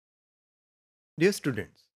Dear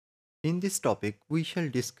students, in this topic we shall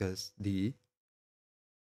discuss the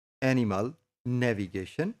animal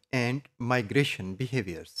navigation and migration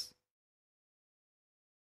behaviors.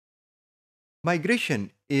 Migration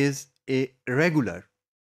is a regular,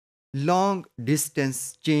 long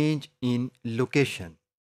distance change in location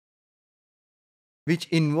which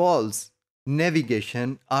involves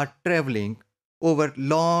navigation or traveling over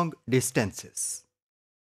long distances.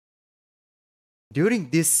 During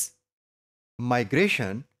this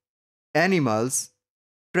migration, animals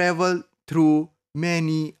travel through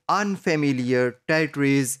many unfamiliar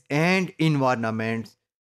territories and environments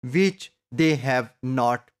which they have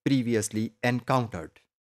not previously encountered.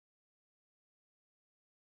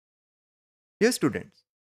 Dear students,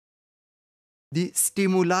 the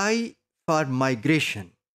stimuli for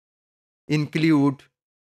migration include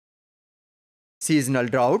seasonal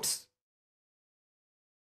droughts,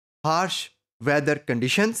 harsh weather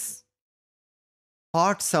conditions,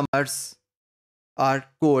 hot summers और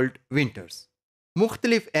cold winters.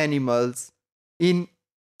 मुख्तलिफ animals in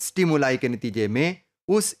stimuli के नतीजे में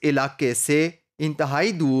उस इलाके से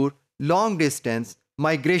इंतहाई दूर लॉन्ग डिस्टेंस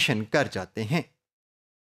माइग्रेशन कर जाते हैं.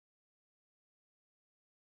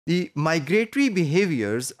 The migratory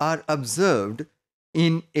behaviors are observed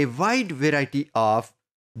in a wide variety of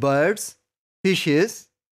birds, fishes,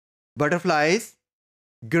 butterflies,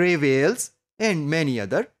 gray whales, and many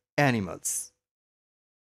other animals.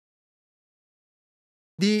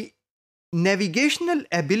 The navigational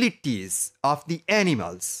abilities of the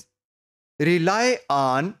animals rely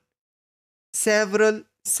on several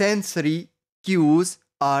sensory cues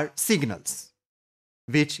or signals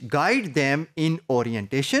which guide them in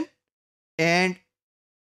orientation and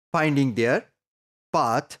finding their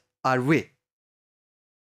path or way.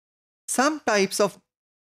 Some types of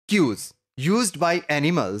cues used by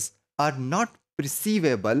animals are not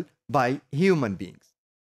perceivable by human beings.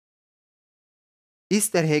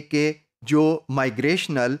 इस तरह के जो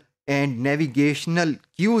migrational and navigational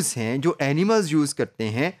cues हैं जो animals use करते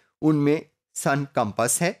हैं उनमें सन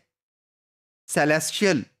compass है,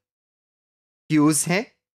 सेलेस्टियल क्यूज हैं,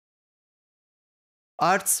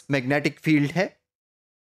 अर्थ्स मैग्नेटिक फील्ड है.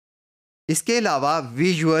 इसके अलावा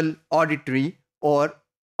विजुअल, ऑडिटरी और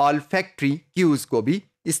ऑल्फैक्टरी क्यूज को भी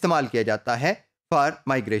इस्तेमाल किया जाता है फॉर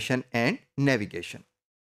माइग्रेशन एंड नेविगेशन.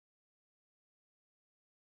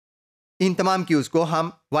 इन तमाम क्यूज को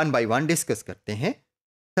हम वन बाय वन डिस्कस करते हैं.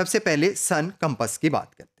 सबसे पहले सन कंपास की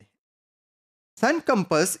बात करते हैं. सन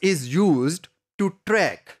compass is used to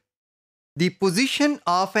track the position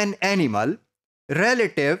of an animal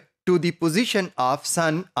relative to the position of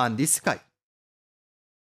sun on the sky.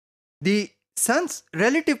 The sun's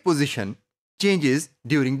relative position changes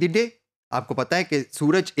during the day. आपको पता है कि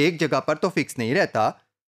सूरज एक जगह पर तो फिक्स नहीं रहता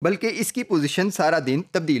बल्कि इसकी पोजीशन सारा दिन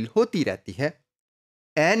तब्दील होती रहती है.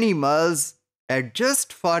 Animals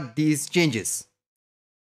adjust for these changes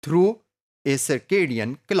through a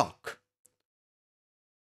circadian clock.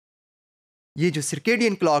 ये जो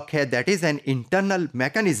circadian clock है that is an internal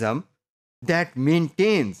mechanism that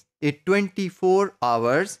maintains a 24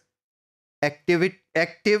 hours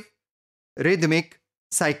active rhythmic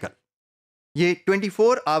cycle. ये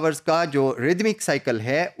 24 hours का जो rhythmic cycle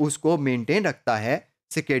है उसको maintain रखता है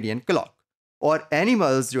circadian clock. और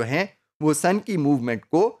animals जो हैं वो सन की मूवमेंट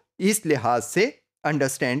को इस लिहाज से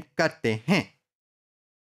अंडरस्टैंड करते हैं.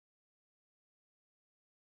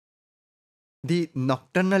 The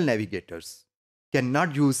nocturnal navigators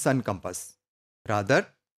cannot use sun compass. Rather,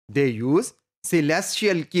 they use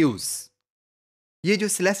celestial cues. ये जो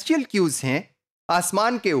celestial cues हैं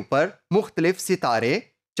आसमान के ऊपर मुख्तलिफ सितारे,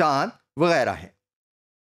 चांद वगैरह हैं.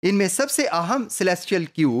 इनमें सबसे अहम celestial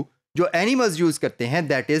cue जो एनिमल्स यूज करते हैं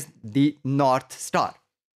that is the north star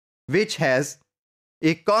which has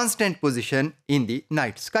a constant position in the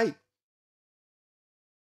night sky.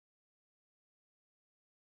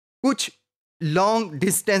 कुछ लॉन्ग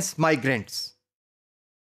डिस्टेंस माइग्रेंट्स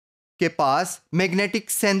के पास मैग्नेटिक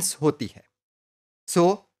सेंस होती है. सो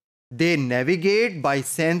दे navigate bye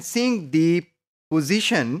sensing the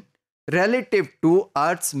position relative to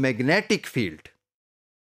earth's magnetic field.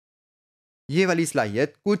 ये वाली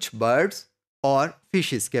सलाहियत कुछ बर्ड्स और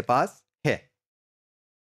फिशेस के पास है.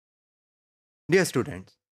 Dear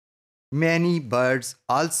students, many birds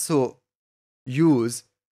also use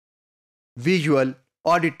visual,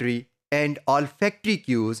 auditory and olfactory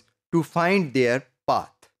cues to find their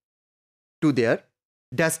path to their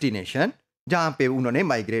destination जहाँ पे उन्होंने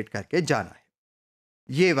माइग्रेट करके जाना है.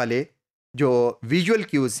 ये वाले जो विजुअल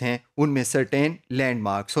क्यूज हैं उनमें सर्टेन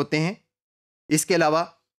लैंडमार्क्स होते हैं. इसके अलावा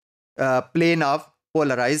प्लेन ऑफ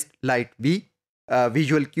पोलराइज्ड लाइट भी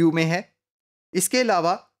विजुअल क्यू में है. इसके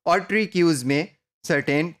अलावा ऑडिटरी क्यूज़ में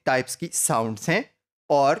सर्टेन टाइप्स की साउंड्स हैं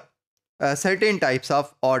और सर्टेन टाइप्स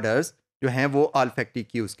ऑफ ऑर्डर्स जो हैं वो ऑल्फैक्टरी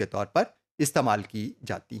क्यूज़ के तौर पर इस्तेमाल की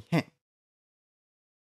जाती हैं।